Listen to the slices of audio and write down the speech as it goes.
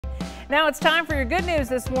Now it's time for your good news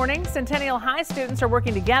this morning. Centennial High students are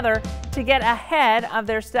working together to get ahead of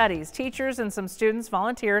their studies. Teachers and some students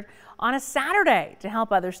volunteered on a Saturday to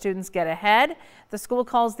help other students get ahead. The school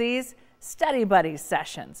calls these Study Buddies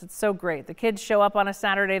sessions. It's so great. The kids show up on a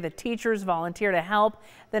Saturday. The teachers volunteer to help.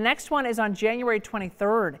 The next one is on January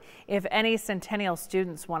 23rd if any Centennial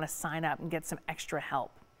students want to sign up and get some extra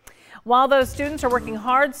help. While those students are working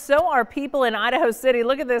hard, so are people in Idaho City.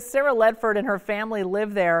 Look at this. Sarah Ledford and her family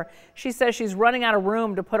live there. She says she's running out of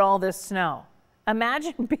room to put all this snow.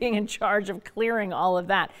 Imagine being in charge of clearing all of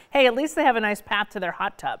that. Hey, at least they have a nice path to their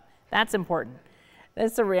hot tub. That's important.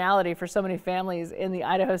 That's a reality for so many families in the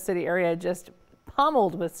Idaho City area, just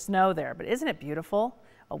pummeled with snow there. But isn't it beautiful?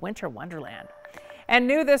 A winter wonderland. And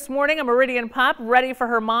new this morning, a Meridian pup ready for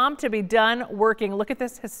her mom to be done working. Look at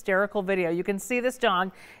this hysterical video. You can see this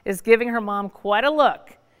dog is giving her mom quite a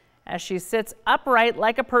look as she sits upright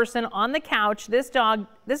like a person on the couch. This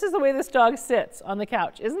is the way this dog sits on the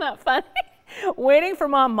couch. Isn't that funny? Waiting for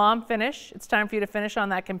mom. Mom, finish. It's time for you to finish on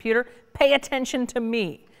that computer. Pay attention to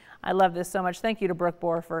me. I love this so much. Thank you to Brooke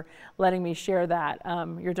Bohr for letting me share that.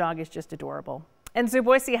 Your dog is just adorable. And Zoo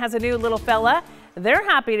Boise has a new little fella they're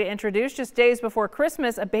happy to introduce. Just days before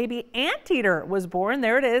Christmas, a baby anteater was born.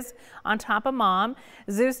 There it is on top of mom.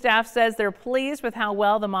 Zoo staff says they're pleased with how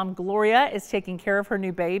well the mom Gloria is taking care of her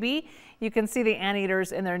new baby. You can see the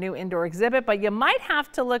anteaters in their new indoor exhibit, but you might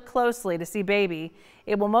have to look closely to see baby.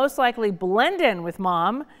 It will most likely blend in with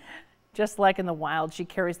mom. Just like in the wild, she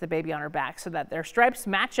carries the baby on her back so that their stripes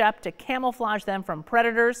match up to camouflage them from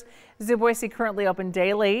predators. Zoo Boise currently open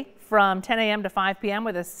daily from 10 a.m. to 5 p.m.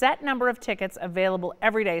 with a set number of tickets available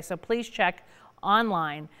every day. So please check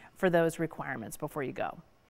online for those requirements before you go.